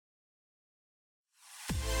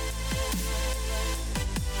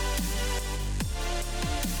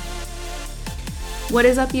What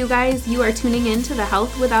is up, you guys? You are tuning in to the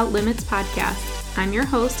Health Without Limits podcast. I'm your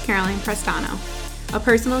host, Caroline Prestano, a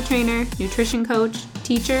personal trainer, nutrition coach,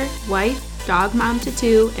 teacher, wife, dog mom to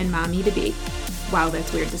two, and mommy to be. Wow,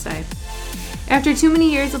 that's weird to say. After too many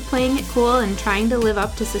years of playing it cool and trying to live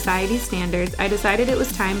up to society's standards, I decided it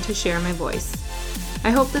was time to share my voice.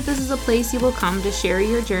 I hope that this is a place you will come to share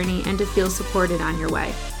your journey and to feel supported on your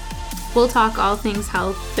way. We'll talk all things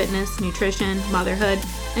health, fitness, nutrition, motherhood,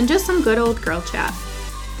 and just some good old girl chat.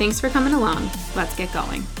 Thanks for coming along. Let's get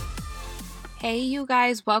going. Hey, you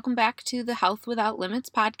guys, welcome back to the Health Without Limits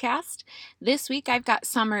podcast. This week I've got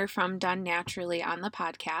Summer from Done Naturally on the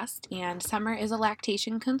podcast, and Summer is a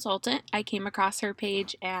lactation consultant. I came across her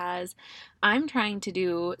page as I'm trying to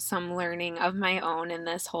do some learning of my own in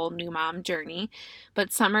this whole new mom journey,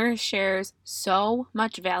 but Summer shares so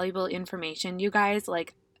much valuable information. You guys,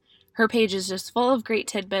 her page is just full of great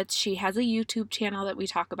tidbits. She has a YouTube channel that we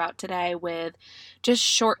talk about today with just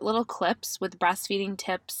short little clips with breastfeeding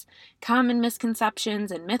tips, common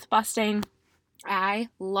misconceptions, and myth busting. I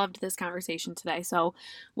loved this conversation today. So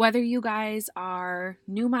whether you guys are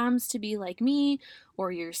new moms to be like me,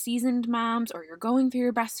 or you're seasoned moms, or you're going through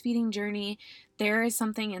your breastfeeding journey, there is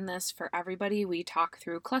something in this for everybody. We talk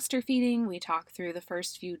through cluster feeding. We talk through the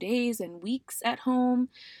first few days and weeks at home.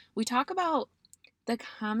 We talk about the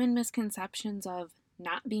common misconceptions of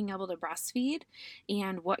not being able to breastfeed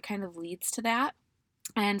and what kind of leads to that,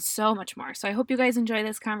 and so much more. So I hope you guys enjoy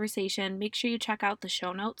this conversation. Make sure you check out the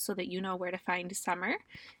show notes so that you know where to find Summer,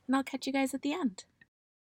 and I'll catch you guys at the end.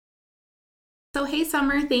 So hey,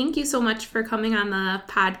 Summer, thank you so much for coming on the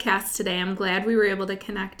podcast today. I'm glad we were able to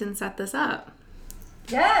connect and set this up.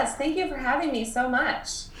 Yes, thank you for having me so much.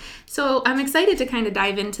 So I'm excited to kind of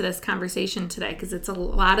dive into this conversation today because it's a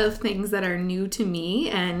lot of things that are new to me,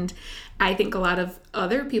 and I think a lot of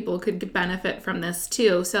other people could benefit from this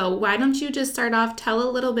too. So why don't you just start off, tell a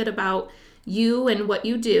little bit about you and what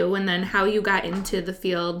you do, and then how you got into the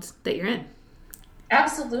field that you're in.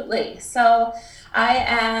 Absolutely. So I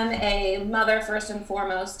am a mother first and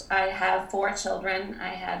foremost. I have 4 children.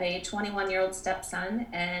 I have a 21-year-old stepson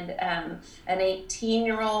and an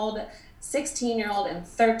 18-year-old, 16-year-old, and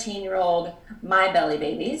 13-year-old, my belly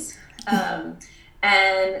babies.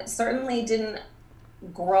 And certainly didn't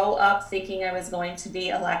grow up thinking I was going to be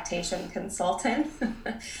a lactation consultant.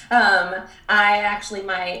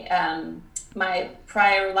 My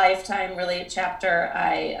prior lifetime really chapter,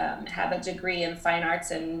 I have a degree in fine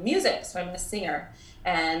arts and music, so I'm a singer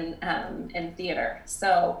and in theater.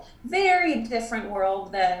 So very different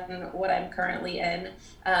world than what I'm currently in.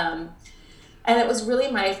 And it was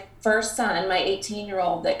really my first son, my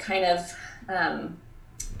 18-year-old, that kind of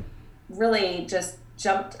really just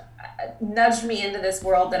nudged me into this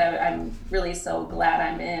world that I'm really so glad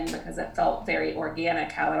I'm in, because it felt very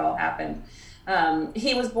organic how it all happened.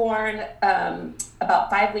 He was born about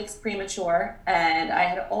 5 weeks premature, and I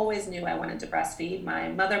had always knew I wanted to breastfeed. My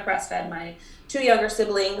mother breastfed my 2 younger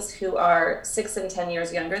siblings who are 6 and 10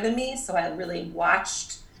 years younger than me, so I really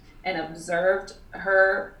watched and observed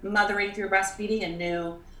her mothering through breastfeeding and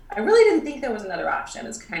knew I really didn't think there was another option.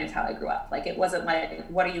 Is kind of how I grew up. Like, it wasn't like,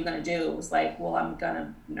 what are you going to do? It was like, well, I'm going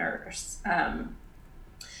to nurse.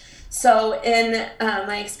 So in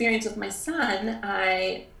my experience with my son,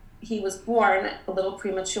 he was born a little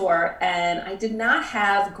premature, and I did not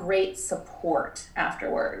have great support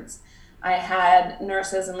afterwards. I had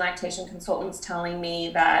nurses and lactation consultants telling me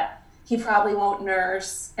that he probably won't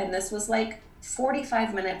nurse, and this was like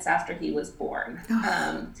 45 minutes after he was born.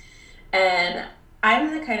 And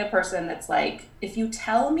I'm the kind of person that's like, if you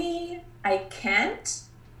tell me I can't,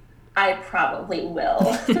 I probably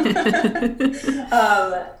will.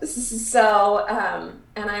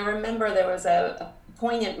 And I remember there was a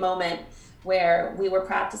poignant moment where we were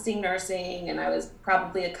practicing nursing, and I was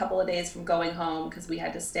probably a couple of days from going home because we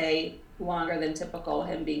had to stay longer than typical,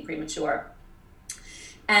 him being premature.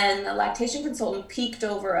 And the lactation consultant peeked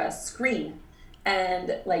over a screen,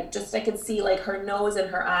 and I could see her nose and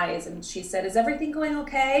her eyes, and she said, "Is everything going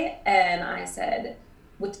okay?" And I said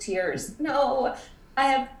with tears, "No, I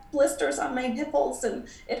have blisters on my nipples and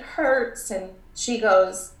it hurts." And she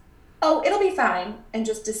goes, "Oh, it'll be fine," and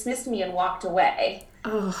just dismissed me and walked away.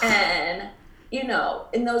 Oh. And,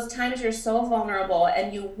 in those times you're so vulnerable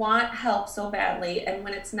and you want help so badly, and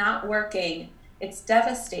when it's not working, it's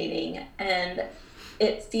devastating, and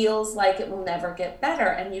it feels like it will never get better,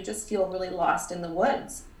 and you just feel really lost in the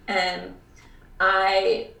woods. And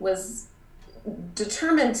I was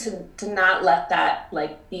determined to not let that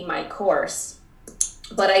be my course,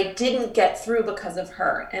 but I didn't get through because of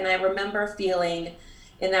her. And I remember feeling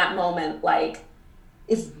in that moment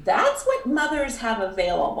if that's what mothers have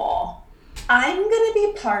available, I'm going to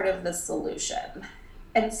be part of the solution.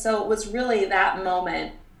 And so it was really that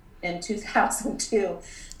moment in 2002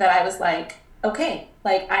 that I was like, okay,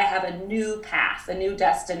 like I have a new path, a new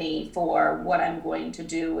destiny for what I'm going to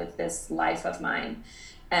do with this life of mine.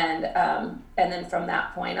 And then from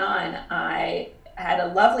that point on, I had a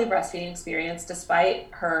lovely breastfeeding experience despite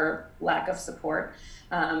her lack of support.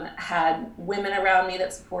 Had women around me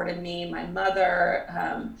that supported me. My mother,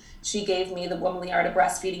 she gave me the Womanly Art of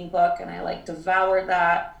Breastfeeding book, and I like devoured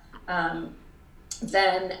that.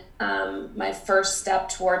 Then my first step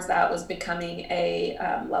towards that was becoming a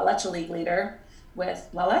La Leche League leader with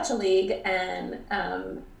La Leche League, and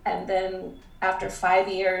then after 5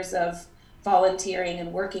 years of volunteering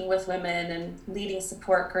and working with women and leading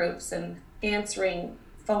support groups and answering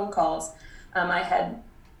phone calls, I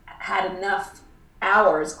had enough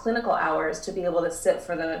hours, clinical hours, to be able to sit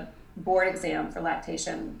for the board exam for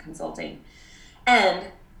lactation consulting and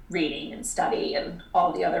reading and study and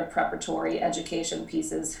all the other preparatory education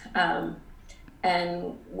pieces,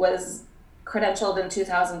 and was credentialed in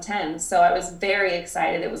 2010. So I was very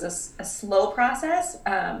excited. It was a slow process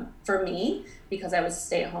for me because I was a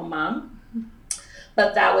stay-at-home mom,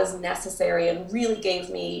 but that was necessary and really gave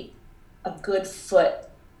me a good foot,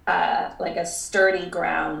 like a sturdy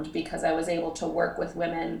ground, because I was able to work with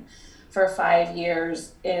women for 5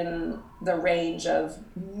 years in the range of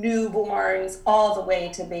newborns all the way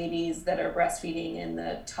to babies that are breastfeeding in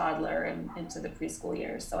the toddler and into the preschool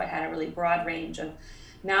years. So I had a really broad range of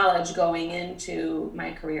knowledge going into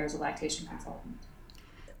my career as a lactation consultant.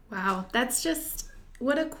 Wow, that's just,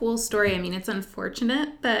 what a cool story. I mean, it's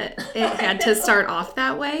unfortunate that it had to start off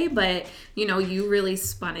that way, but you really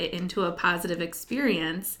spun it into a positive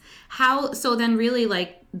experience. So then really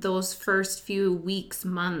like those first few weeks,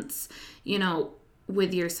 months,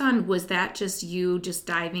 with your son, was that just you just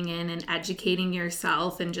diving in and educating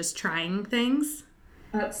yourself and just trying things?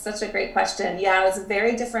 That's such a great question. Yeah, it was a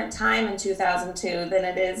very different time in 2002 than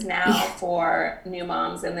it is now for new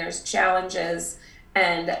moms, and there's challenges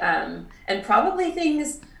and probably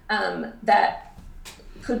things that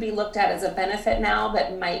could be looked at as a benefit now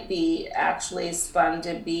that might be actually spun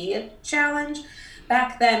to be a challenge.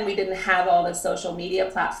 Back then, we didn't have all the social media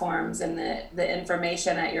platforms and the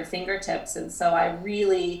information at your fingertips, and so I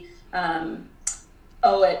really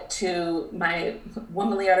owe it to my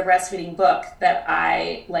Womanly Art of Breastfeeding book that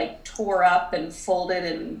I tore up and folded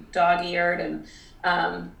and dog-eared, and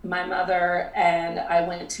my mother and I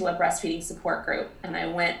went to a breastfeeding support group, and I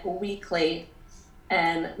went weekly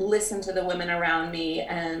and listened to the women around me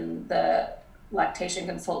and the lactation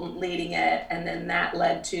consultant leading it, and then that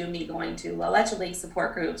led to me going to La Leche League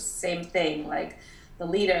support groups, same thing, like the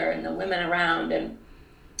leader and the women around, and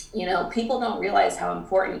people don't realize how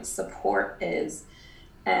important support is,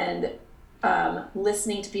 and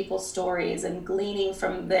listening to people's stories and gleaning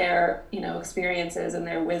from their experiences and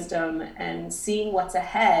their wisdom and seeing what's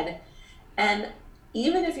ahead. And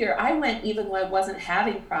even when I wasn't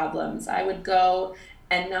having problems, I would go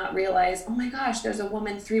and not realize, oh my gosh, there's a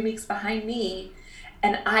woman 3 weeks behind me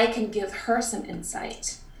and I can give her some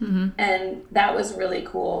insight. Mm-hmm. And that was really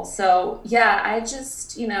cool. So yeah, I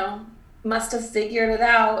just, must have figured it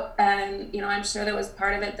out. And, I'm sure there was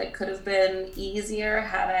part of it that could have been easier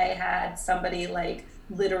had I had somebody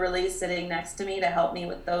literally sitting next to me to help me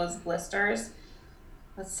with those blisters.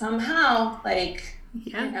 But somehow,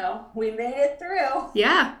 we made it through.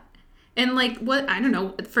 Yeah. And I don't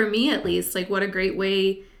know, for me at least, what a great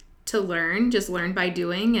way to learn, just learn by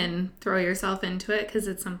doing and throw yourself into it, because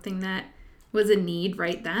it's something that was a need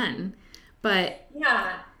right then. But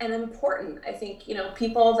yeah, and important. I think,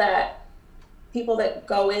 people that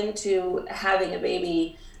go into having a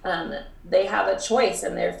baby, they have a choice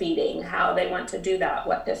in their feeding, how they want to do that.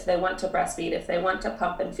 What if they want to breastfeed, if they want to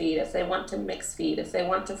pump and feed, if they want to mix feed, if they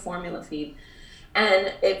want to formula feed.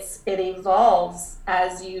 And it evolves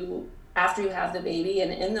after you have the baby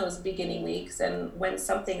and in those beginning weeks. And when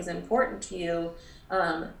something's important to you,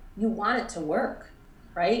 you want it to work,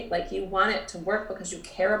 right? You want it to work because you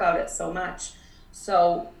care about it so much.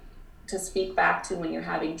 So to speak back to when you're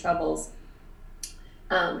having troubles,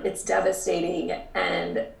 it's devastating,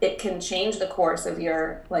 and it can change the course of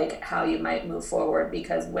your, how you might move forward,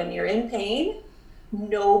 because when you're in pain,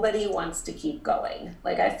 nobody wants to keep going.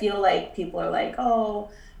 I feel like people are oh,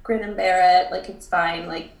 grin and bear it, it's fine.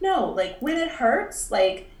 No, when it hurts,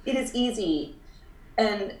 it is easy.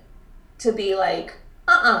 And to be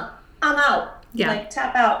I'm out. Yeah.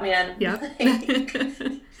 Tap out, man. Yeah.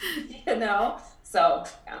 So,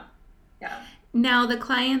 yeah. Now, the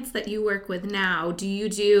clients that you work with now, do you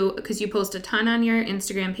do, because you post a ton on your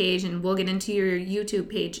Instagram page and we'll get into your YouTube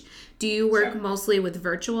page, do you work mostly with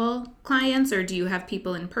virtual clients or do you have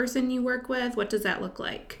people in person you work with? What does that look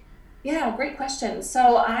like? Yeah, great question.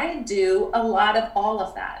 So I do a lot of all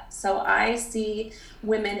of that. So I see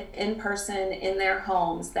women in person in their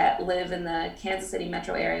homes that live in the Kansas City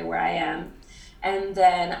metro area where I am. And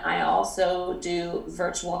then I also do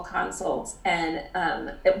virtual consults and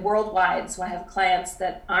worldwide. So I have clients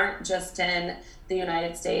that aren't just in the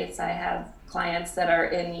United States. I have clients that are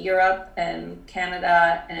in Europe and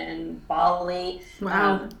Canada and Bali.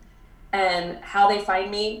 Wow. And how they find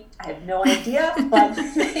me, I have no idea, but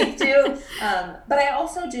they do. But I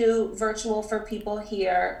also do virtual for people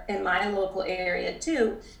here in my local area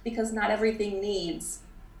too, because not everything needs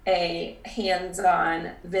a hands-on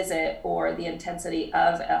visit or the intensity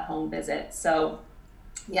of a home visit. So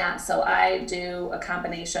yeah, so I do a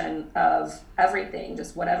combination of everything,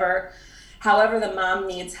 just however the mom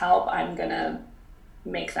needs help, I'm gonna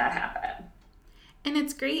make that happen. And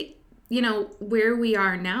it's great, where we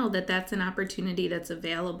are now, that's an opportunity that's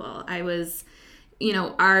available.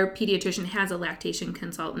 Our pediatrician has a lactation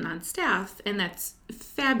consultant on staff, and that's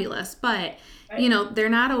fabulous. But, right. They're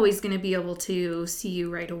not always going to be able to see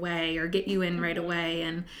you right away or get you in right away.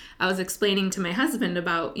 And I was explaining to my husband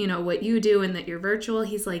about, what you do and that you're virtual.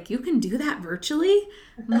 He's like, you can do that virtually?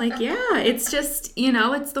 I'm like, yeah, it's just,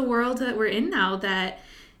 it's the world that we're in now, that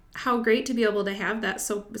how great to be able to have that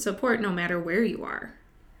support no matter where you are.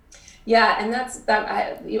 Yeah, and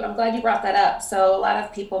I'm glad you brought that up. So a lot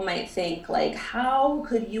of people might think, like, how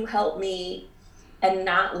could you help me and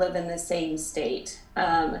not live in the same state?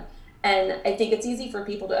 And I think it's easy for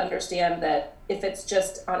people to understand that if it's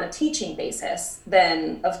just on a teaching basis,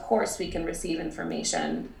 then of course we can receive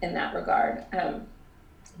information in that regard.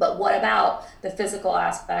 But what about the physical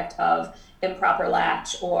aspect of improper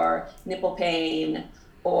latch or nipple pain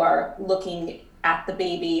or looking at the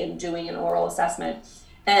baby and doing an oral assessment?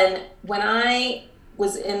 And when I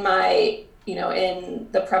was in my, in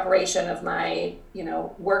the preparation of my,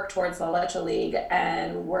 work towards the Leche League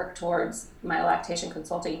and work towards my lactation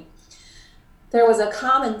consulting, there was a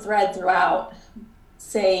common thread throughout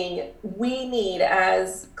saying we need,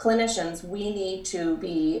 as clinicians, we need to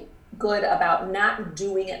be good about not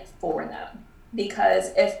doing it for them.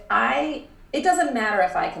 Because it doesn't matter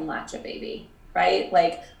if I can latch a baby, right?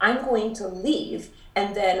 Like, I'm going to leave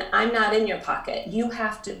and then I'm not in your pocket. You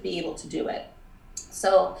have to be able to do it.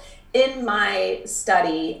 So in my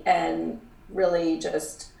study and really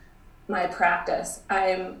just my practice,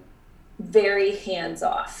 I'm very hands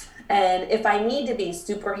off. And if I need to be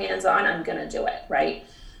super hands on, I'm going to do it, right?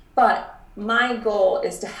 But my goal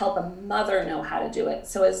is to help a mother know how to do it.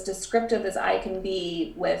 So as descriptive as I can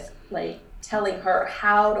be with, like, telling her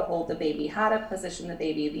how to hold the baby, how to position the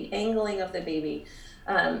baby, the angling of the baby,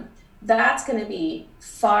 that's going to be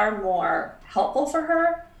far more helpful for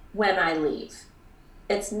her when I leave.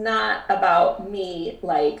 It's not about me,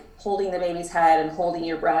 like, holding the baby's head and holding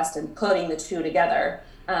your breast and putting the two together.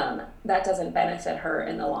 That doesn't benefit her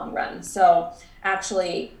in the long run. So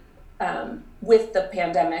actually, with the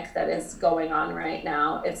pandemic that is going on right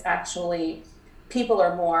now, it's actually, people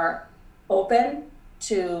are more open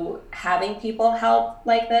to having people help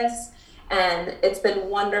like this. And it's been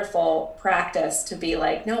wonderful practice to be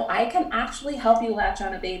like, no, I can actually help you latch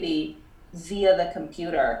on a baby via the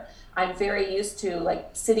computer. I'm very used to,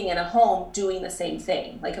 like, sitting in a home doing the same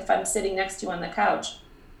thing. Like, if I'm sitting next to you on the couch,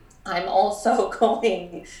 I'm also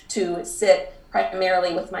going to sit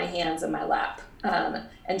primarily with my hands in my lap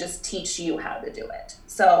and just teach you how to do it.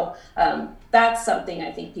 So that's something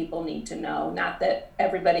I think people need to know. Not that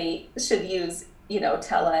everybody should use,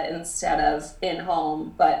 tele instead of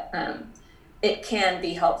in-home, but it can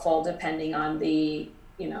be helpful depending on the,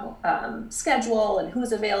 schedule and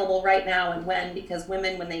who's available right now and when, because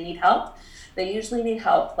women, when they need help, they usually need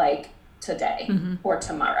help like today or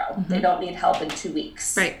tomorrow. Mm-hmm. They don't need help in 2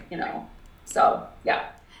 weeks, right? So yeah.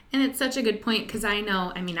 And it's such a good point, because I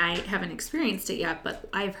haven't experienced it yet, but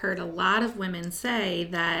I've heard a lot of women say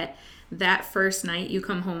that first night you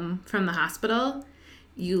come home from the hospital,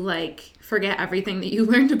 you forget everything that you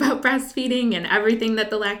learned about breastfeeding and everything that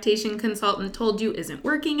the lactation consultant told you isn't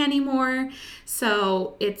working anymore.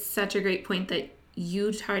 So it's such a great point that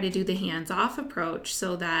you try to do the hands-off approach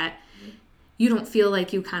so that you don't feel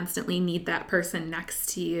like you constantly need that person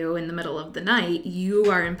next to you in the middle of the night.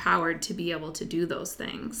 You are empowered to be able to do those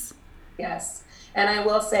things. Yes. And I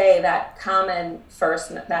will say that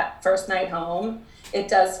first night home, it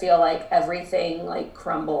does feel like everything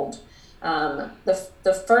crumbled.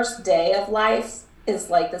 The first day of life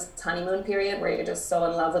is like this honeymoon period where you're just so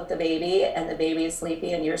in love with the baby and the baby is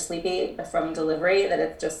sleepy and you're sleepy from delivery that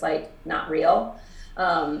it's just like not real.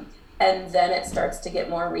 And then it starts to get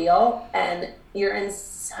more real and you're in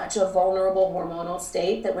such a vulnerable hormonal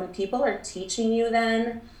state that when people are teaching you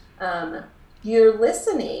then, you're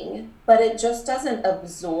listening, but it just doesn't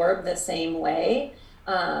absorb the same way.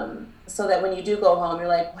 So that when you do go home, you're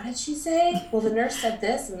like, what did she say? Well, the nurse said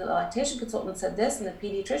this, and the lactation consultant said this, and the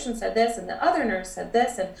pediatrician said this, and the other nurse said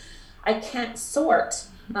this, and I can't sort.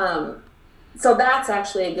 So that's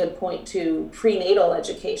actually a good point to prenatal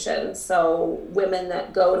education. So women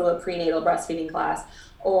that go to a prenatal breastfeeding class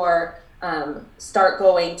or start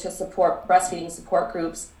going to breastfeeding support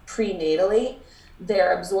groups prenatally,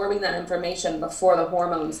 they're absorbing that information before the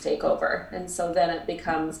hormones take over. And so then it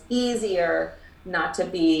becomes easier not to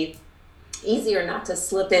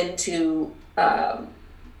slip into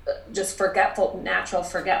just natural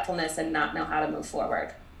forgetfulness and not know how to move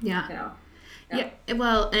forward. Yeah. Yeah.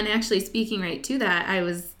 Well, and actually speaking right to that, I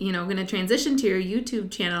was, going to transition to your YouTube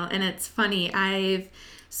channel, and it's funny. I've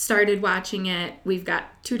started watching it. We've got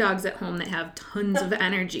 2 dogs at home that have tons of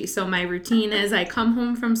energy. So my routine is I come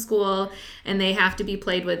home from school and they have to be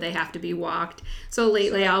played with. They have to be walked. So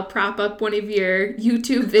lately I'll prop up one of your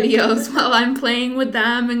YouTube videos while I'm playing with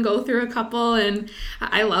them and go through a couple. And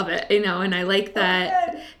I love it, and I like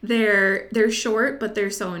that they're short, but they're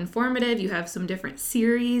so informative. You have some different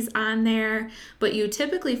series on there, but you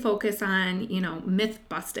typically focus on, myth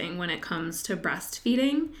busting when it comes to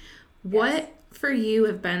breastfeeding. What for you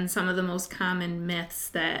have been some of the most common myths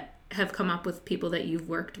that have come up with people that you've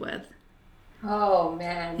worked with? Oh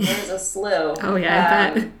man, there's a slew. Oh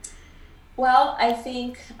yeah, I bet. Well, I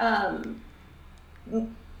think I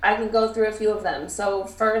can go through a few of them. So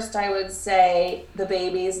first I would say the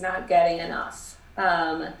baby's not getting enough.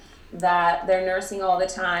 That they're nursing all the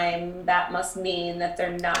time, that must mean that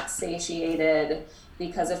they're not satiated,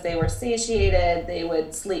 because if they were satiated, they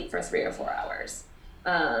would sleep for 3 or 4 hours.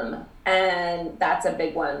 And that's a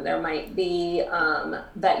big one. There might be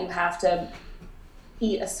that you have to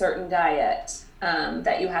eat a certain diet,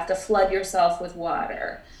 that you have to flood yourself with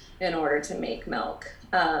water in order to make milk,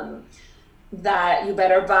 that you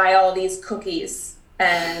better buy all these cookies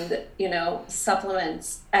and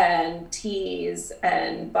supplements and teas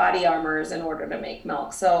and body armors in order to make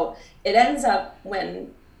milk. So it ends up when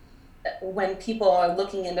people are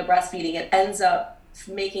looking into breastfeeding, it ends up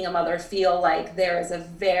making a mother feel like there is a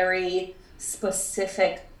very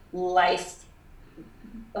specific lifestyle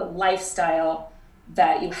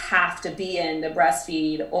that you have to be in to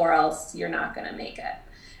breastfeed, or else you're not going to make it.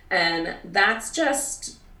 And that's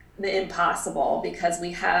just impossible, because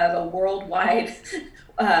we have a worldwide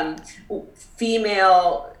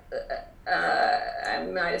female, I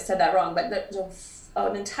might have said that wrong, but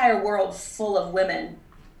an entire world full of women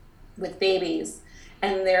with babies.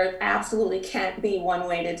 And there absolutely can't be one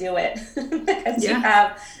way to do it, because you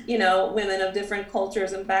have, women of different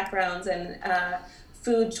cultures and backgrounds and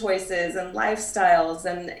food choices and lifestyles,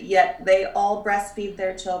 and yet they all breastfeed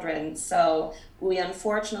their children. So we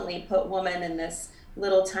unfortunately put women in this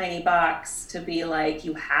little tiny box to be like,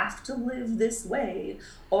 you have to live this way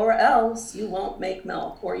or else you won't make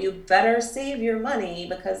milk, or you better save your money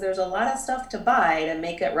because there's a lot of stuff to buy to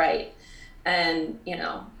make it right. And,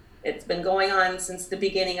 it's been going on since the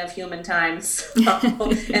beginning of human times.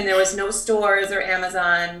 And there was no stores or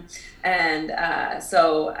Amazon. And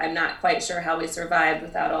so I'm not quite sure how we survived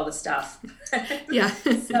without all the stuff. Yeah.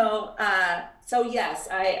 So yes,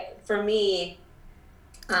 for me,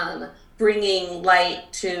 bringing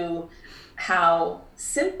light to how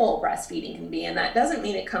simple breastfeeding can be. And that doesn't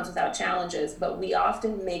mean it comes without challenges, but we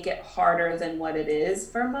often make it harder than what it is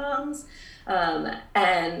for moms.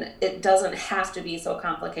 And it doesn't have to be so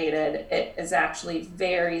complicated. It is actually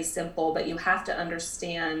very simple, but you have to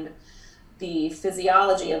understand the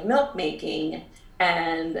physiology of milk making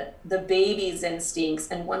and the baby's instincts.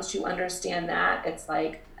 And once you understand that, it's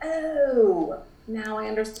like, oh, now I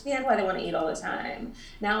understand why they want to eat all the time.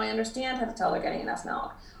 Now I understand how to tell they're getting enough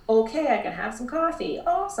milk. Okay, I can have some coffee.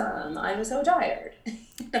 Awesome. I'm so tired.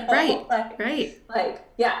 Right.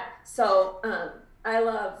 Yeah. So I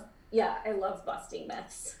love busting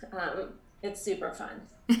myths. It's super fun.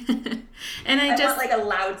 And I want like a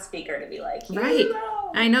loudspeaker to be like, right.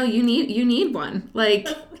 I know you need one. Like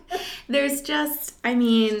there's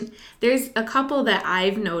a couple that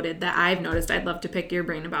I've noticed I'd love to pick your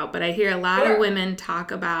brain about, but I hear a lot of women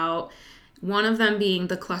talk about one of them being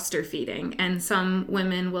the cluster feeding. And some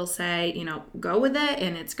women will say, go with it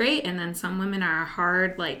and it's great. And then some women are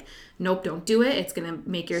hard, like, nope, don't do it. It's going to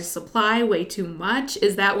make your supply way too much.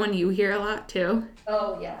 Is that one you hear a lot too?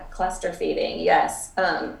 Oh yeah, cluster feeding. Yes.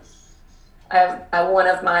 One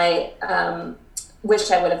of my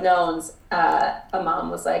wish I would have known, a mom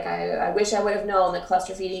was like, I wish I would have known that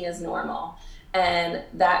cluster feeding is normal. And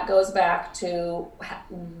that goes back to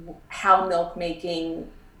how milk making,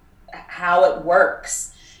 how it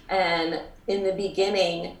works. And in the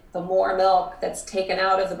beginning, the more milk that's taken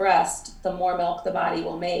out of the breast, the more milk the body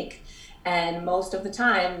will make. And most of the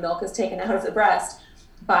time, milk is taken out of the breast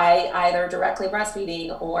by either directly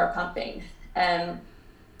breastfeeding or pumping. And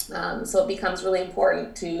so it becomes really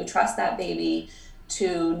important to trust that baby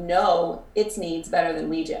to know its needs better than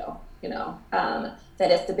we do. That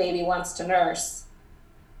if the baby wants to nurse,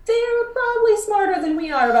 they're probably smarter than we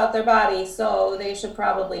are about their body, so they should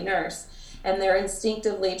probably nurse. And they're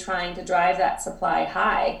instinctively trying to drive that supply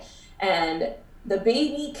high. And the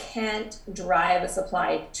baby can't drive a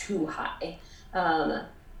supply too high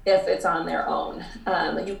if it's on their own.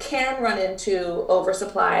 You can run into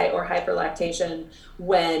oversupply or hyperlactation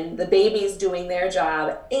when the baby's doing their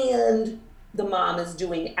job and the mom is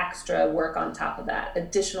doing extra work on top of that,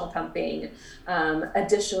 additional pumping,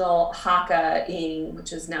 additional haka-ing, which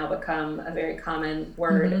has now become a very common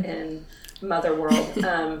word in mother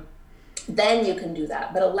world. Then you can do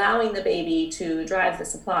that. But allowing the baby to drive the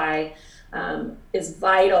supply is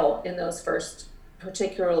vital in those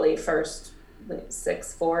particularly first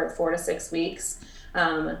 4 to 6 weeks,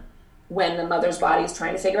 when the mother's body is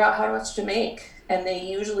trying to figure out how much to make. And they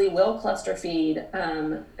usually will cluster feed,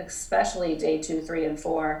 especially day 2, 3, and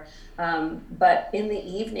 4. But in the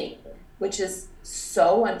evening, which is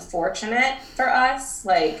so unfortunate for us,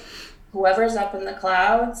 like whoever's up in the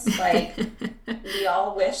clouds, like we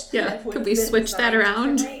all wish that could we switch that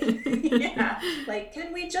around? Yeah, like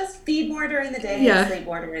can we just feed more during the day and sleep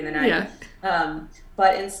more during the night?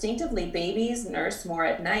 But instinctively, babies nurse more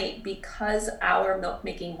at night because our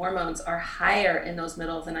milk-making hormones are higher in those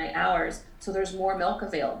middle of the night hours, so there's more milk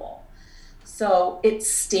available. So it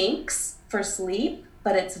stinks for sleep,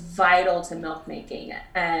 but it's vital to milk making.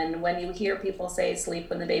 And when you hear people say sleep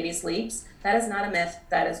when the baby sleeps, that is not a myth.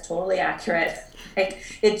 That is totally accurate.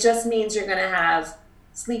 It just means you're going to have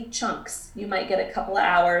sleep chunks. You might get a couple of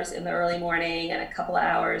hours in the early morning and a couple of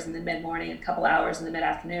hours in the mid-morning, a couple of hours in the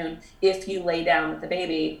mid-afternoon if you lay down with the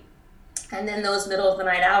baby. And then those middle of the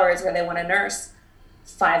night hours where they want to nurse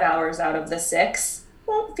 5 hours out of the 6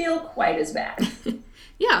 won't feel quite as bad.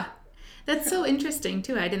 Yeah. That's so interesting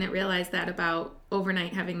too. I didn't realize that about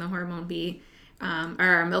overnight having the hormone be, or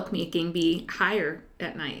our milk making be higher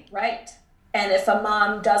at night. Right. And if a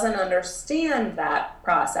mom doesn't understand that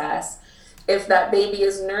process, if that baby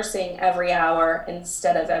is nursing every hour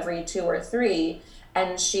instead of every 2 or 3,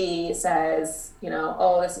 and she says,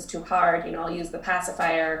 oh, this is too hard, I'll use the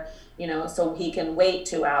pacifier, so he can wait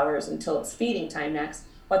 2 hours until it's feeding time next.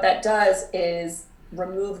 What that does is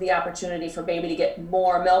remove the opportunity for baby to get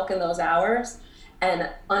more milk in those hours and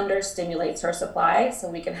understimulates her supply, so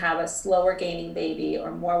we can have a slower gaining baby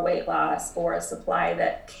or more weight loss or a supply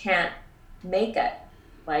that can't make it.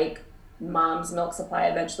 Like mom's milk supply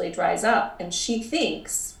eventually dries up and she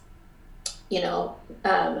thinks,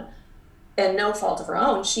 and no fault of her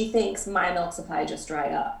own, she thinks my milk supply just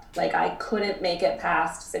dried up. Like I couldn't make it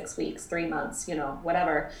past 6 weeks, 3 months,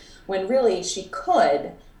 whatever, when really she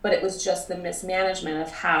could. But it was just the mismanagement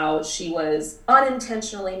of how she was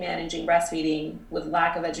unintentionally managing breastfeeding with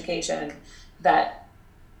lack of education that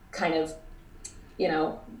kind of,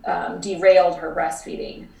 derailed her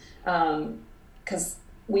breastfeeding. Because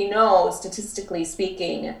we know, statistically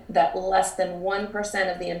speaking, that less than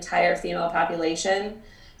 1% of the entire female population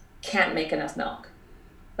can't make enough milk.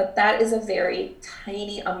 But that is a very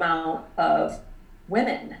tiny amount of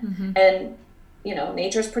women. Mm-hmm. And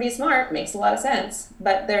nature's pretty smart, makes a lot of sense,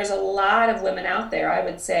 but there's a lot of women out there, I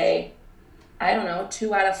would say, 2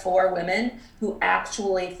 out of 4 women who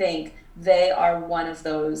actually think they are one of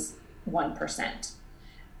those 1%.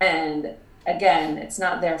 And again, it's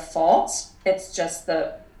not their fault. It's just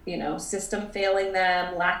the, system failing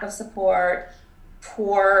them, lack of support,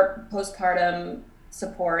 poor postpartum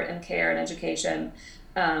support and care and education,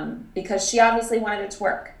 because she obviously wanted it to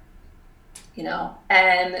work.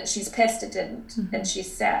 And she's pissed it didn't, mm-hmm. and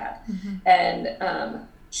she's sad, mm-hmm. and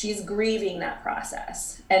she's grieving that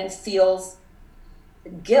process and feels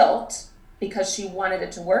guilt because she wanted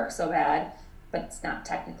it to work so bad, but it's not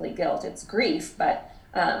technically guilt, it's grief, but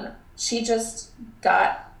she just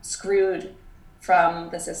got screwed from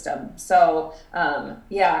the system. So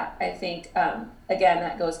I think again,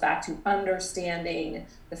 that goes back to understanding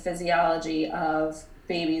the physiology of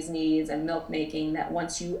baby's needs and milk making, that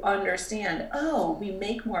once you understand, oh, we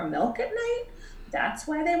make more milk at night, that's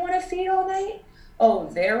why they want to feed all night. Oh,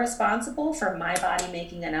 they're responsible for my body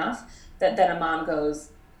making enough, that then a mom goes,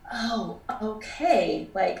 oh, okay,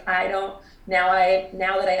 like now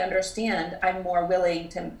that I understand, I'm more willing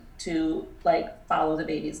to like follow the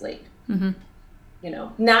baby's lead. Mm-hmm.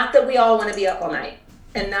 Not that we all want to be up all night,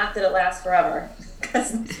 and not that it lasts forever,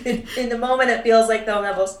 because in the moment it feels like they'll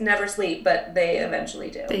never sleep, but they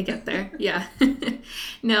eventually do. They get there. Yeah.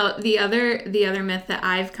 Now, the other myth that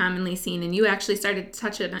I've commonly seen, and you actually started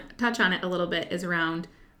to touch on it a little bit, is around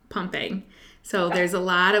pumping. So there's a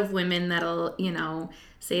lot of women that'll,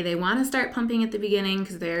 say they want to start pumping at the beginning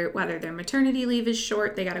because whether their maternity leave is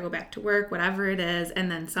short, they got to go back to work, whatever it is.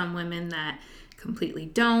 And then some women that completely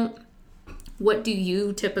don't. What do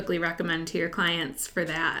you typically recommend to your clients for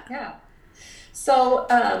that? Yeah. So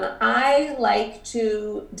I like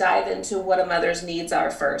to dive into what a mother's needs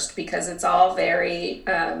are first, because it's all very,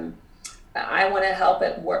 I want to help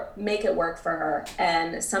it work, make it work for her.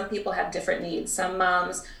 And some people have different needs. Some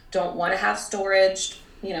moms don't want to have stored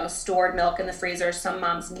milk in the freezer. Some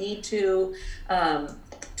moms need to.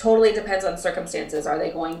 Totally depends on circumstances. Are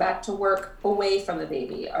they going back to work away from the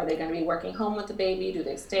baby? Are they going to be working home with the baby? Do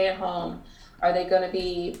they stay at home? Are they going to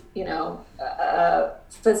be, a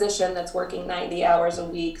physician that's working 90 hours a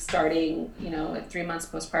week starting, at 3 months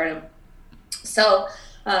postpartum? So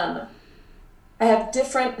I have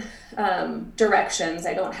different directions.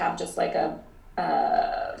 I don't have just like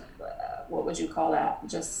what would you call that?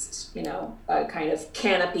 Just, a kind of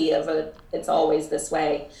canopy of it's always this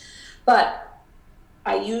way. But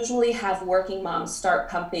I usually have working moms start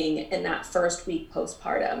pumping in that first week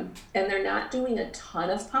postpartum, and they're not doing a ton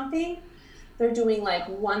of pumping. They're doing like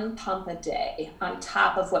 1 pump a day on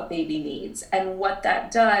top of what baby needs. And what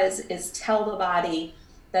that does is tell the body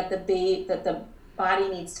that the body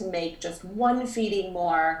needs to make just 1 feeding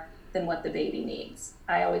more than what the baby needs.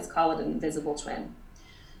 I always call it an invisible twin.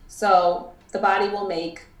 So the body will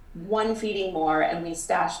make 1 feeding more, and we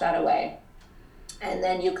stash that away. And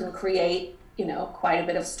then you can create, quite a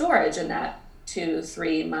bit of storage in that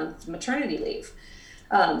 2-3 month maternity leave.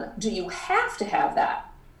 Do you have to have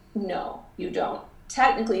that? No, you don't.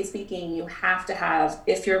 Technically speaking, you have to have,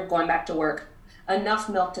 if you're going back to work, enough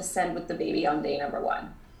milk to send with the baby on day number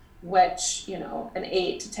 1, which, an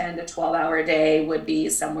 8 to 10 to 12 hour day would be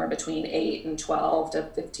somewhere between 8 and 12 to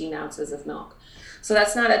 15 ounces of milk. So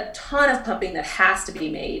that's not a ton of pumping that has to be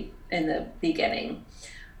made in the beginning,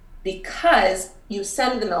 because you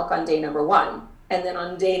send the milk on day number 1. And then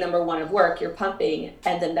on day number 1 of work, you're pumping,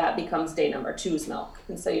 and then that becomes day number 2's milk.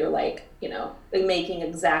 And so you're like, making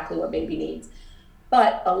exactly what baby needs.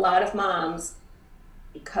 But a lot of moms,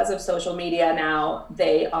 because of social media now,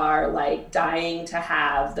 they are like dying to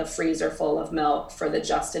have the freezer full of milk for the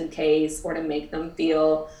just in case, or to make them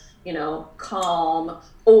feel, calm,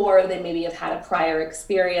 or they maybe have had a prior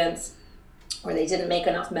experience where they didn't make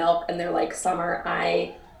enough milk, and they're like, Summer,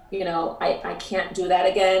 I can't do that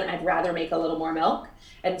again. I'd rather make a little more milk.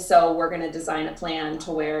 And so we're going to design a plan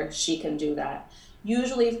to where she can do that.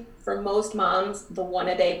 Usually for most moms, the 1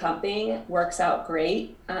 a day pumping works out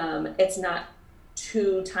great. It's not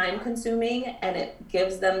too time consuming, and it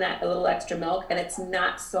gives them that a little extra milk, and it's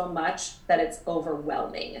not so much that it's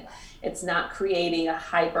overwhelming. It's not creating a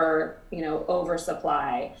hyper,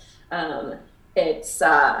 oversupply. It's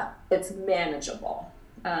manageable.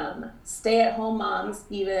 Stay-at-home moms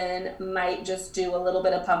even might just do a little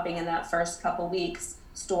bit of pumping in that first couple weeks,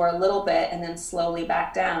 store a little bit, and then slowly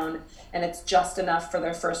back down, and it's just enough for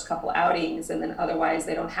their first couple outings, and then otherwise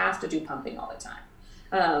they don't have to do pumping all the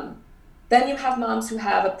time. Then you have moms who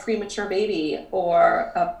have a premature baby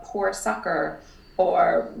or a poor sucker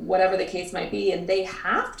or whatever the case might be, and they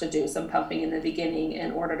have to do some pumping in the beginning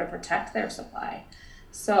in order to protect their supply.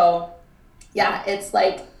 So yeah, it's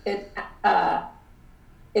like it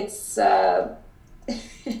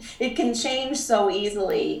can change so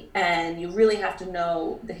easily, and you really have to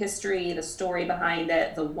know the history, the story behind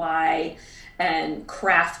it, the why, and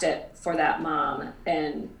craft it for that mom,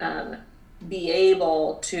 and be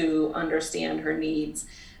able to understand her needs,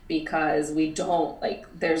 because we don't,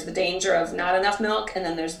 there's the danger of not enough milk, and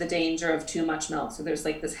then there's the danger of too much milk. So there's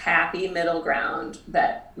like this happy middle ground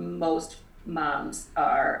that most moms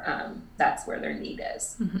are, that's where their need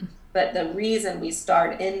is. Mm-hmm. But the reason we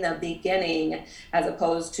start in the beginning as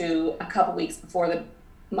opposed to a couple weeks before the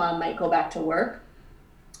mom might go back to work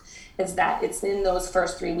is that it's in those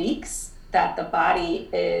first 3 weeks that the body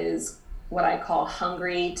is what I call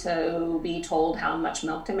hungry to be told how much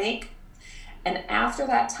milk to make. And after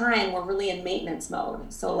that time, we're really in maintenance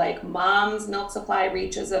mode. So like mom's milk supply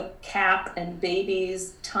reaches a cap and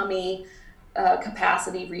baby's tummy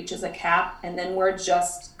capacity reaches a cap, and then we're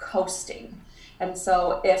just coasting. And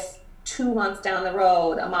so if 2 months down the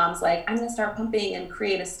road, a mom's like, I'm gonna start pumping and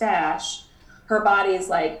create a stash, her body's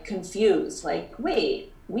like confused, like,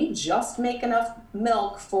 wait, we just make enough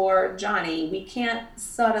milk for Johnny. We can't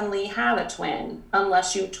suddenly have a twin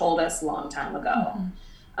unless you told us a long time ago.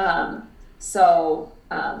 So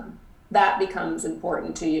that becomes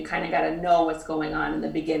important too. You kind of got to know what's going on in the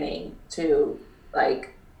beginning to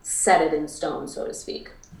like set it in stone, so to speak.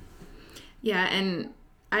 Yeah, and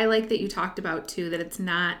I like that you talked about too that it's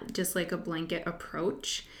not just like a blanket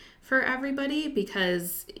approach for everybody,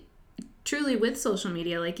 because truly with social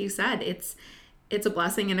media, like you said, it's a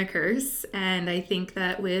blessing and a curse. And I think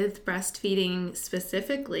that with breastfeeding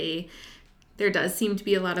specifically, there does seem to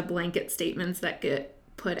be a lot of blanket statements that get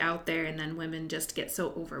put out there, and then women just get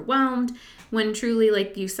so overwhelmed when truly,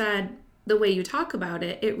 like you said, the way you talk about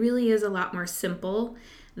it, it really is a lot more simple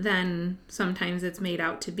than sometimes it's made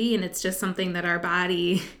out to be. And it's just something that our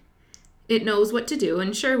body, it knows what to do.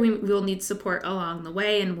 And sure, we'll need support along the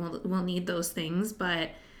way, and we'll need those things,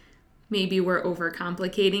 but maybe we're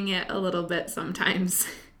overcomplicating it a little bit sometimes.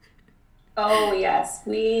 Oh yes,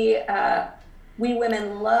 we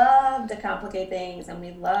women love to complicate things, and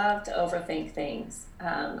we love to overthink things.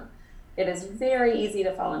 It is very easy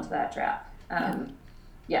to fall into that trap.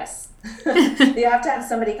 Yes. You have to have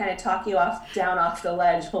somebody kind of talk you down off the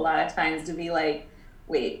ledge a lot of times to be like,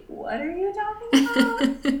 wait, what are you talking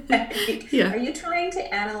about? Yeah. Are you trying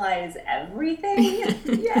to analyze everything?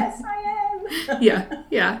 Yes, I am.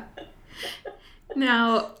 Yeah.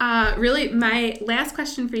 Now, really, my last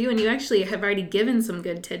question for you, and you actually have already given some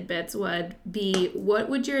good tidbits, would be, what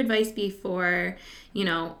would your advice be for,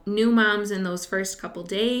 new moms in those first couple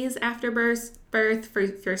days after birth, for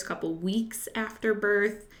first couple weeks after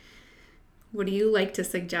birth? What do you like to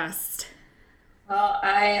suggest? Well,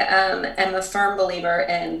 I am a firm believer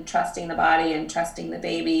in trusting the body and trusting the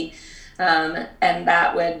baby, and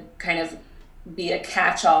that would kind of be a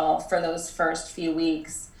catch-all for those first few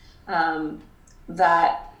weeks.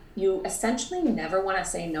 That you essentially never want to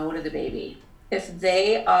say no to the baby. If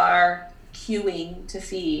they are cueing to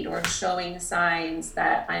feed or showing signs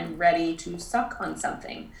that I'm ready to suck on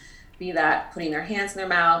something, be that putting their hands in their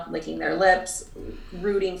mouth, licking their lips,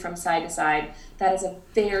 rooting from side to side, that is a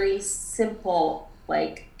very simple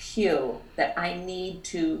cue that I need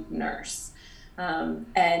to nurse.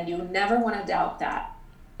 And you never want to doubt that.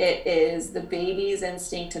 It is the baby's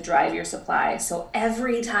instinct to drive your supply. So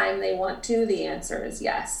every time they want to, the answer is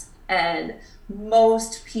yes. And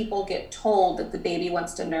most people get told that the baby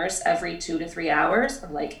wants to nurse every 2 to 3 hours, or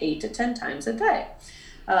 8 to 10 times a day.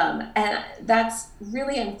 And that's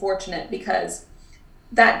really unfortunate, because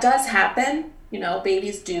that does happen.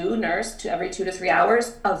 Babies do nurse to every 2 to 3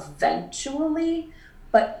 hours eventually.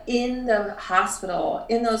 But in the hospital,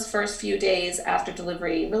 in those first few days after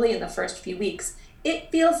delivery, really in the first few weeks,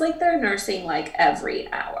 it feels like they're nursing every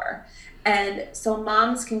hour. And so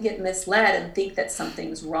moms can get misled and think that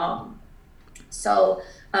something's wrong. So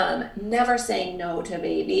never saying no to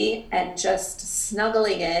baby, and just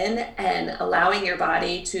snuggling in and allowing your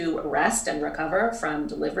body to rest and recover from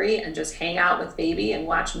delivery, and just hang out with baby and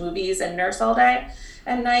watch movies and nurse all day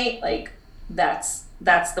and night. That's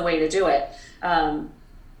the way to do it.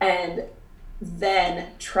 And then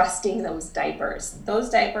trusting those diapers.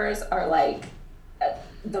 Those diapers are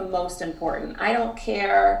the most important. I don't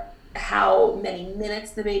care how many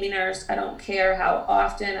minutes the baby nursed. I don't care how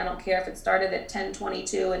often. I don't care if it started at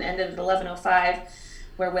 10:22 and ended at 11:05,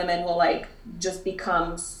 where women will just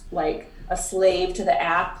become a slave to the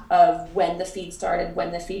app of when the feed started,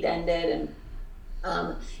 when the feed ended.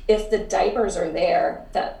 And if the diapers are there,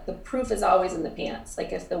 that the proof is always in the pants.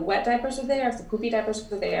 If the wet diapers are there, if the poopy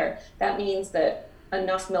diapers are there, that means that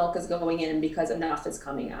enough milk is going in because enough is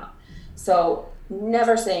coming out. So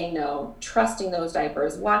never saying no, trusting those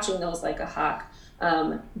diapers, watching those like a hawk.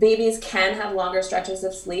 Babies can have longer stretches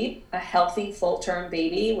of sleep. A healthy full-term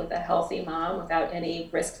baby with a healthy mom without any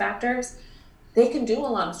risk factors, they can do a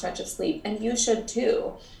long stretch of sleep, and you should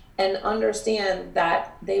too. And understand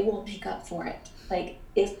that they will make up for it.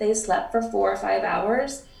 If they slept for 4 or 5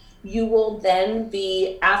 hours, you will then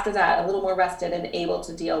be, after that, a little more rested and able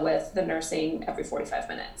to deal with the nursing every 45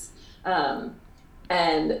 minutes.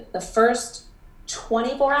 And the first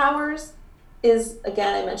 24 hours is,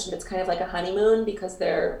 again, I mentioned it's kind of like a honeymoon, because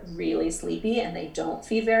they're really sleepy and they don't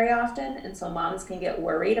feed very often. And so moms can get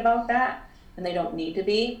worried about that, and they don't need to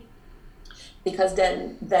be, because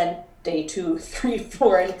then day 2, 3,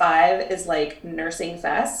 4, and 5 is like nursing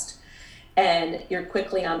fest. And you're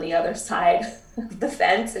quickly on the other side of the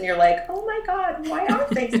fence and you're like, oh my God, why aren't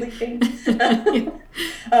they sleeping?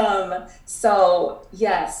 So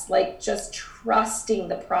yes, like just trusting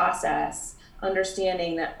the process,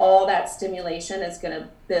 understanding that all that stimulation is going to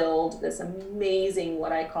build this amazing,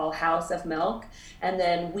 what I call house of milk. And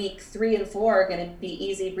then week 3 and 4 are going to be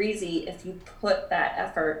easy breezy if you put that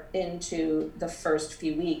effort into the first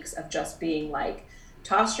few weeks of just being like,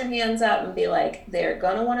 toss your hands up and be like, they're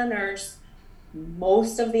going to want to nurse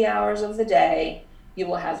most of the hours of the day. You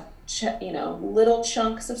will have, little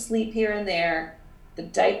chunks of sleep here and there. The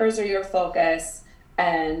diapers are your focus,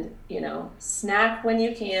 and, snack when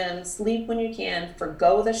you can, sleep when you can,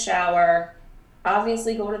 forgo the shower,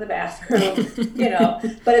 obviously go to the bathroom,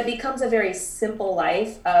 but it becomes a very simple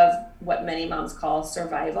life of what many moms call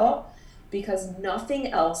survival, because nothing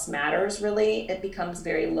else matters really. It becomes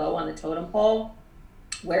very low on the totem pole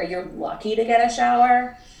where you're lucky to get a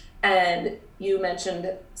shower. And you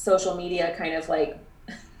mentioned social media kind of like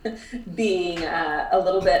being a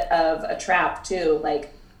little bit of a trap too,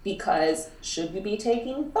 like, because should we be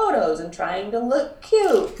taking photos and trying to look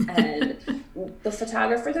cute? And the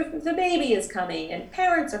photographer, the baby is coming and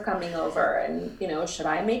parents are coming over and, should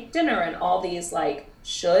I make dinner? And all these like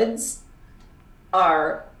shoulds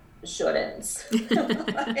are shouldn'ts.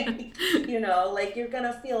 Like you're going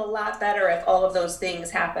to feel a lot better if all of those things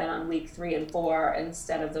happen on week 3 and 4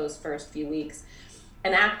 instead of those first few weeks.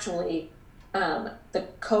 And actually, the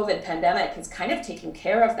COVID pandemic has kind of taken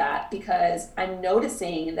care of that, because I'm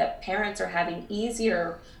noticing that parents are having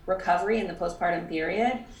easier recovery in the postpartum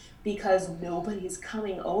period because nobody's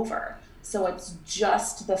coming over. So it's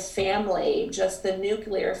just the family, just the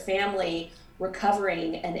nuclear family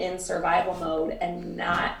recovering and in survival mode, and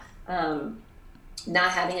not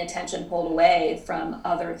having attention pulled away from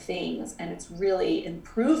other things. And it's really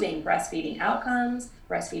improving breastfeeding outcomes,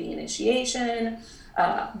 breastfeeding initiation,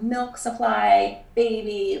 milk supply,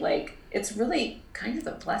 baby, like it's really kind of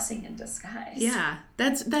a blessing in disguise. Yeah,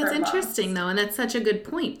 that's interesting though, and that's such a good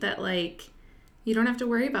point that like you don't have to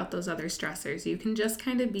worry about those other stressors. You can just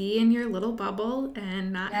kind of be in your little bubble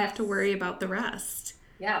and not have to worry about the rest.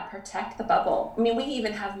 Yeah, protect the bubble. I mean, we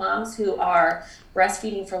even have moms who are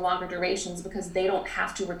breastfeeding for longer durations because they don't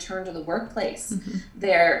have to return to the workplace. Mm-hmm.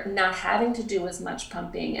 They're not having to do as much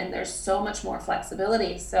pumping, and there's so much more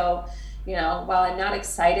flexibility. So, while I'm not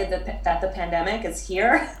excited that the pandemic is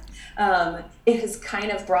here, it has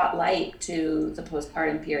kind of brought light to the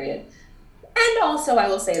postpartum period. And also, I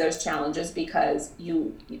will say there's challenges because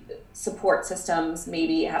support systems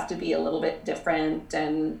maybe have to be a little bit different,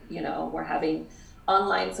 and, we're having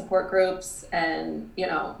online support groups and,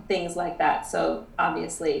 things like that. So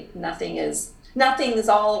obviously nothing is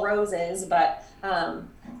all roses, but,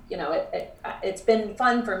 it's been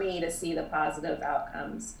fun for me to see the positive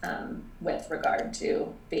outcomes with regard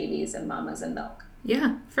to babies and mamas and milk.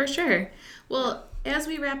 Yeah, for sure. Well, as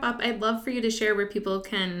we wrap up, I'd love for you to share where people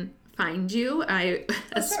can find you. I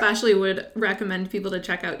especially would recommend people to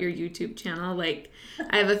check out your YouTube channel. Like,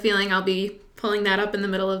 I have a feeling I'll be pulling that up in the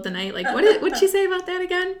middle of the night. Like, what'd she say about that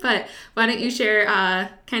again? But why don't you share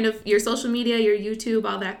kind of your social media, your YouTube,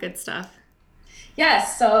 all that good stuff?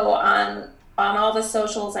 Yes. So on all the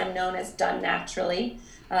socials, I'm known as Done Naturally.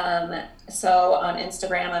 So on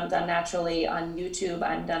Instagram, I'm Done Naturally. On YouTube,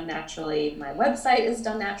 I'm Done Naturally. My website is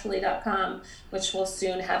donenaturally.com, which will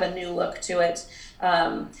soon have a new look to it.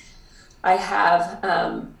 I have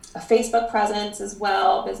a Facebook presence as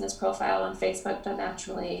well, business profile on Facebook, Done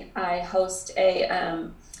Naturally. I host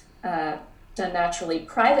a Done Naturally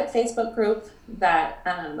private Facebook group that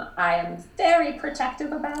I am very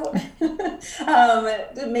protective about,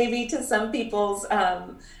 maybe to some people's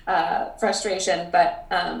frustration, but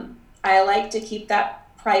I like to keep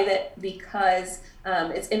that private because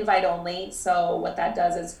it's invite only. So what that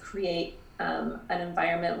does is create an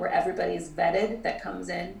environment where everybody's vetted that comes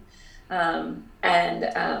in.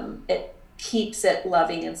 And it keeps it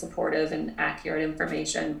loving and supportive and accurate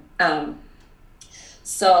information.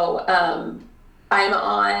 So I'm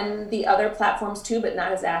on the other platforms too, but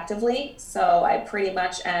not as actively. So I pretty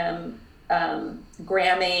much am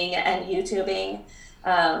Gramming and YouTubing.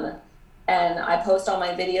 And I post all my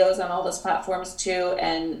videos on all those platforms too.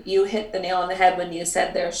 And you hit the nail on the head when you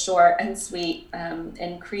said they're short and sweet.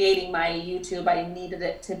 In creating my YouTube, I needed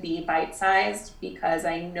it to be bite-sized because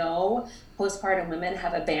I know postpartum women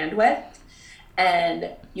have a bandwidth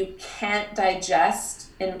and you can't digest,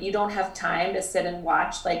 and you don't have time to sit and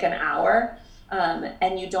watch like an hour,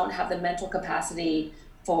 and you don't have the mental capacity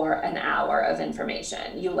for an hour of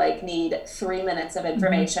information. You like need 3 minutes of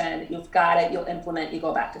information. You've got it. You'll implement. You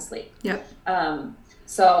go back to sleep. Yep.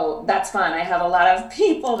 So that's fun. I have a lot of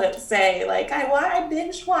people that say like, I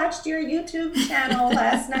binge watched your YouTube channel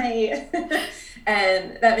last night.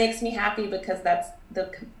 And that makes me happy because that's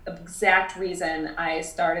the exact reason I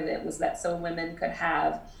started it, was that so women could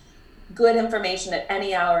have good information at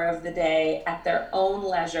any hour of the day at their own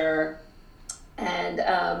leisure,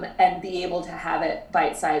 and be able to have it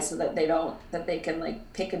bite-sized so that they can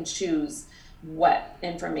like pick and choose what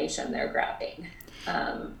information they're grabbing.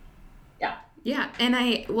 Yeah, and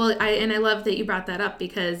I love that you brought that up,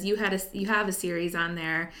 because you have a series on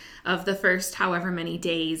there of the first however many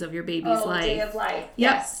days of your baby's life. Day of life.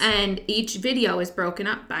 Yep. Yes. And each video is broken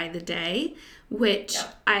up by the day, which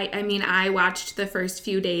I watched the first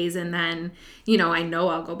few days, and then, I know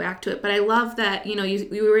I'll go back to it. But I love that,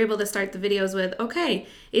 we were able to start the videos with, okay,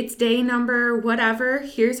 it's day number whatever.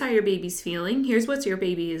 Here's how your baby's feeling. Here's what your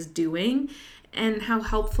baby is doing. And how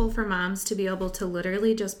helpful for moms to be able to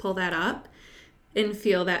literally just pull that up and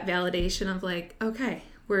feel that validation of like, okay,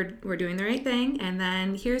 we're doing the right thing. And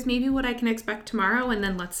then here's maybe what I can expect tomorrow. And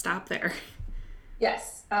then let's stop there.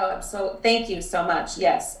 Yes. Oh, so thank you so much.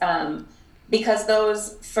 Yes. Because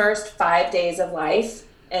those first 5 days of life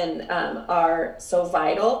are so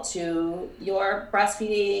vital to your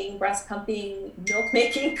breastfeeding, breast pumping, milk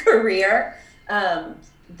making career,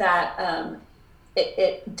 that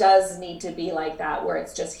it does need to be like that, where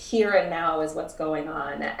it's just here and now is what's going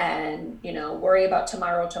on, and worry about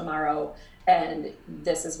tomorrow, and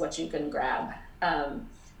this is what you can grab.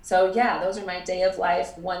 So yeah, those are my day of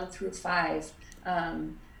life 1 through 5.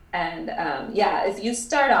 If you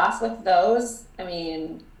start off with those,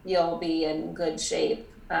 you'll be in good shape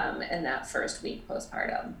in that first week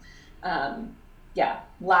postpartum.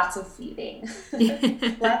 Lots of feeding.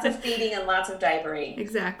 Lots of feeding and lots of diapering.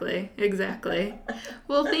 Exactly.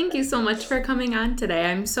 Well, thank you so much for coming on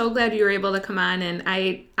today. I'm so glad you were able to come on, and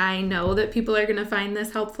I know that people are going to find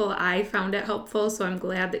this helpful. I found it helpful, so I'm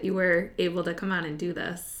glad that you were able to come on and do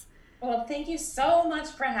this. Well, thank you so much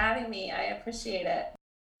for having me. I appreciate it.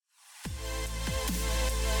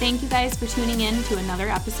 Thank you guys for tuning in to another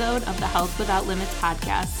episode of the Health Without Limits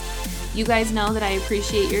podcast. You guys know that I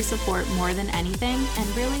appreciate your support more than anything,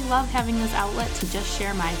 and really love having this outlet to just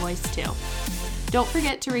share my voice too. Don't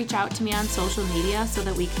forget to reach out to me on social media so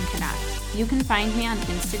that we can connect. You can find me on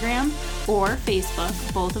Instagram or Facebook.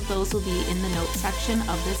 Both of those will be in the notes section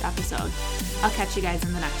of this episode. I'll catch you guys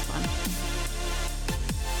in the next one.